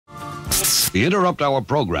We interrupt our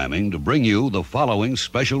programming to bring you the following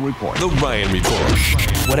special report. The Ryan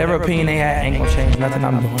Report. Whatever opinion they had ain't gonna change nothing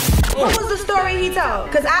I'm doing. What was the story he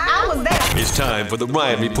told? Because I was there. It's time for the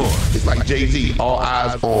Ryan Report. It's like Jay-Z, all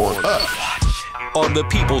eyes on us. On the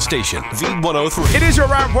People Station, V103. It is your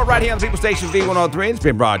Ryan Report right here on the People Station, V103. It's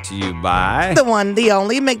been brought to you by the one, the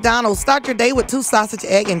only McDonald's. Start your day with 2 sausage,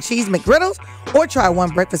 egg, and cheese McGriddles, or try 1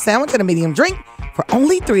 breakfast sandwich and a medium drink for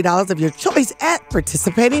only $3 of your choice at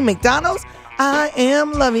participating McDonald's. I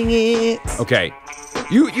am loving it. Okay,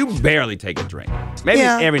 you barely take a drink. Maybe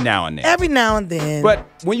every now and then. Every now and then. But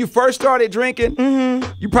when you first started drinking,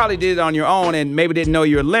 you probably did it on your own and maybe didn't know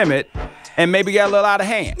your limit and maybe got a little out of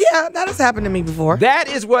hand. Yeah, that has happened to me before. That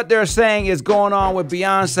is what they're saying is going on with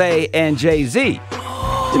Beyonce and Jay-Z.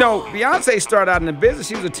 You know, Beyonce started out in the business.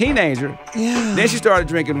 She was a teenager. Yeah. Then she started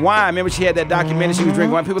drinking wine. Remember she had that documentary, she was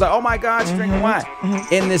drinking wine. People were like, oh my God, she's drinking wine.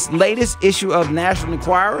 In this latest issue of National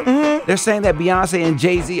Enquirer, they're saying that Beyonce and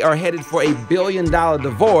Jay-Z are headed for a $1 billion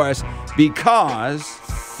divorce because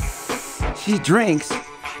she drinks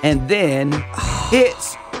and then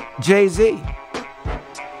hits Jay-Z.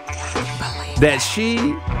 That she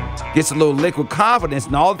gets a little liquid confidence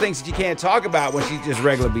and all the things that you can't talk about when she's just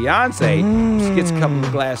regular Beyonce. She gets a couple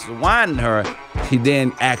of glasses of wine in her. She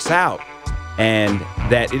then acts out. And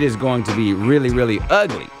that it is going to be really, really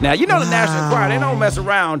ugly. Now, you know the National Enquirer, they don't mess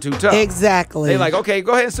around too tough. Exactly. They're like, okay,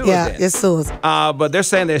 go ahead and sue us then. Yeah, it's sue us. But they're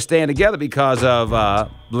saying they're staying together because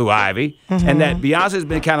of Blue Ivy, and that Beyonce's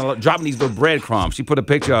been kind of dropping these little breadcrumbs. She put a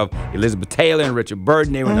picture of Elizabeth Taylor and Richard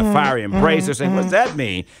Burton. They were in a fiery embrace. They're saying, what's that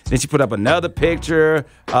mean? Then she put up another picture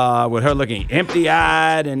with her looking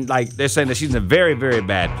empty-eyed, and like they're saying that she's in a very, very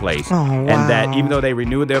bad place. Oh, wow. And that even though they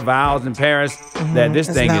renewed their vows in Paris, that this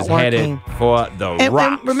thing is headed for the rocks.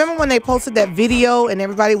 And remember when they posted that video and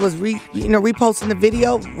everybody was reposting the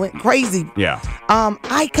video? Went crazy. Yeah.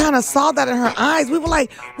 I kind of saw that in her eyes. We were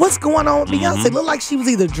like, what's going on with Beyonce? It looked like she was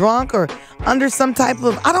either drunk or under some type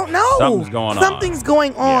of, I don't know. Something's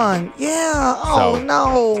going on. Yeah. Oh, So,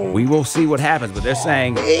 no. We will see what happens, but they're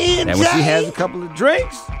saying that when she has a couple of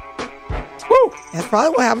drinks, woo. That's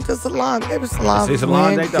probably what happened to Solange. Maybe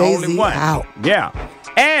Solange ain't the only one. Out. Yeah.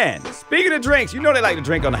 And speaking of drinks, you know they like to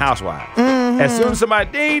drink on the Housewives. As soon as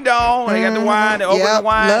somebody ding dong, they got the wine, they open the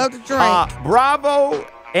wine. Love to drink. Bravo.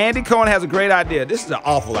 Andy Cohen has a great idea. This is an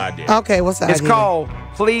awful idea. Okay, what's that It's idea? called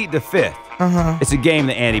Plead the Fifth. It's a game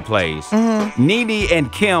that Andy plays. Nene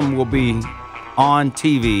and Kim will be on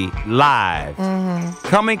TV live,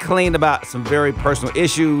 coming clean about some very personal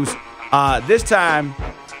issues. This time,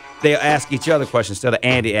 they'll ask each other questions instead of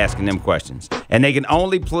Andy asking them questions. And they can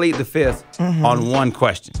only plead the fifth on one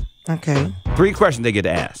question. Okay. 3 questions they get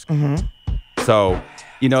to ask. So,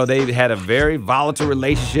 you know, they've had a very volatile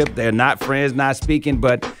relationship. They're not friends, not speaking,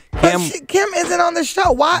 but Kim isn't on the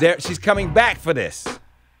show. Why? she's coming back for this.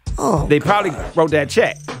 Oh, They probably wrote that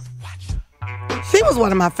check. She was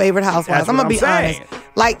one of my favorite housewives. That's I'm what going to be I'm honest. saying.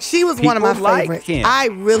 Like, she was one of my People like favorites. Kim. I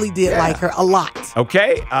really did like her a lot.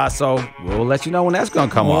 Okay, so we'll let you know when that's going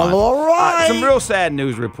to come on. All right. Some real sad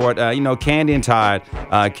news report. You know, Candy and Todd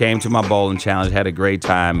came to my bowling challenge, had a great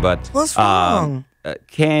time. But what's wrong?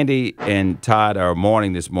 Candy and Todd are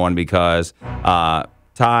mourning this morning because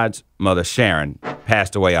Todd's mother, Sharon,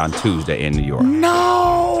 passed away on Tuesday in New York.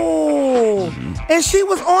 No. And she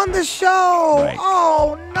was on the show. Right.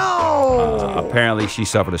 Oh, no. Apparently, she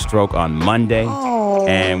suffered a stroke on Monday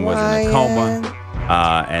and was in a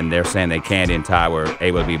coma. And they're saying that Candy and Todd were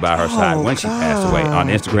able to be by her side when she passed away. On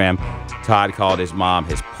Instagram, Todd called his mom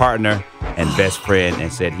his partner and best friend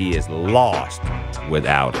and said he is lost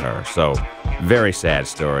without her. So, very sad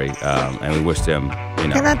story. And we wish them, you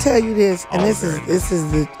know. Can I tell you this? And this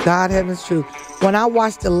is the God heaven's truth. When I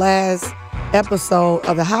watched the last episode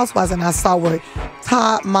of The Housewives and I saw where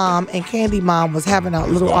Todd mom and Candy mom was having a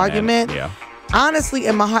little argument. Yeah. Honestly,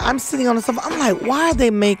 in my heart, I'm sitting on the sofa. I'm like, why are they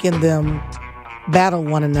making them battle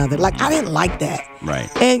one another? Like, I didn't like that. Right.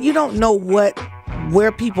 And you don't know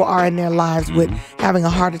where people are in their lives with having a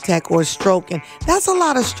heart attack or a stroke, and that's a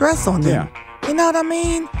lot of stress on them. Yeah. You know what I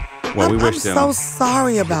mean? Well, we wish them so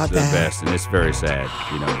sorry about the that. best, and it's very sad.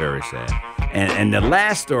 You know, very sad. And the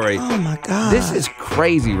last story. Oh my God. This is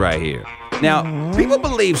crazy right here. Now, people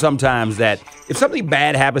believe sometimes that if something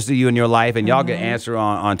bad happens to you in your life, and y'all can answer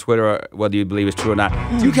on Twitter whether you believe it's true or not,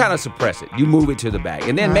 you kind of suppress it. You move it to the back.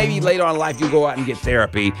 And then maybe later on in life, you go out and get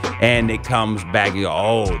therapy, and it comes back. You go,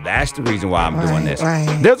 oh, that's the reason why I'm doing this. Right.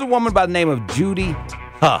 There's a woman by the name of Judy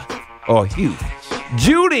Hugh.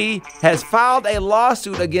 Judy has filed a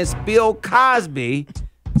lawsuit against Bill Cosby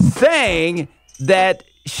saying that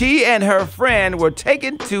she and her friend were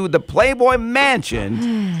taken to the Playboy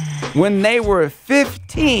Mansion when they were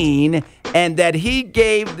 15, and that he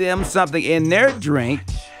gave them something in their drink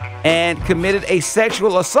and committed a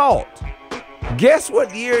sexual assault. Guess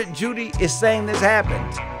what year Judy is saying this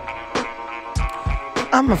happened?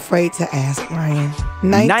 I'm afraid to ask, Ryan.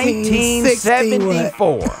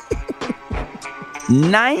 1974.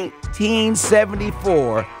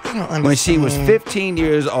 1974. When she was 15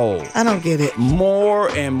 years old. I don't get it.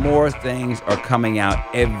 More and more things are coming out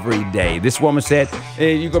every day. This woman said,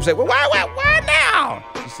 you go say, well, why now?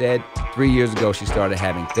 She said 3 years ago she started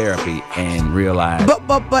having therapy and realized.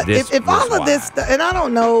 But if all of this, and I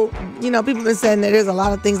don't know, people have been saying that there's a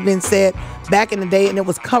lot of things being said back in the day and it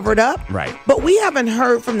was covered up. Right. But we haven't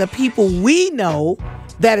heard from the people we know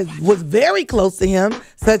that was very close to him,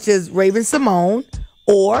 such as Raven Simone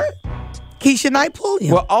or Keisha Knight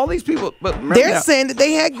Pulliam. Well, all these people, but they're saying that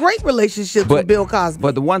they had great relationships with Bill Cosby.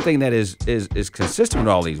 But the one thing that is consistent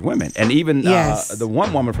with all these women, and even the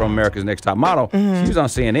one woman from America's Next Top Model, she was on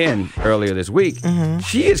CNN earlier this week.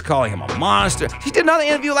 She is calling him a monster. She did another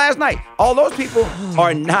interview last night. All those people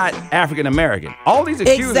are not African American. All these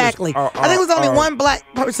accusers exactly. I think it was only one black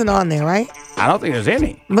person on there, right? I don't think there's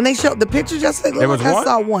any. When they showed the pictures yesterday, there was one? I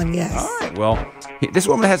saw one. Yes. All right. Well, this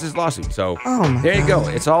woman has this lawsuit, so there you go.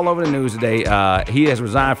 It's all over the news today. He has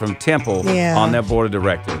resigned from Temple on their board of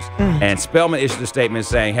directors. And Spelman issued a statement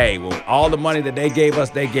saying, hey, well, all the money that they gave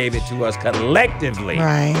us, they gave it to us collectively.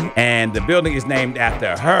 Right. And the building is named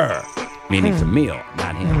after her, meaning Camille,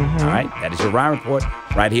 not him. All right? That is your Ryan Report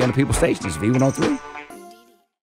right here on the People Station. It's V103.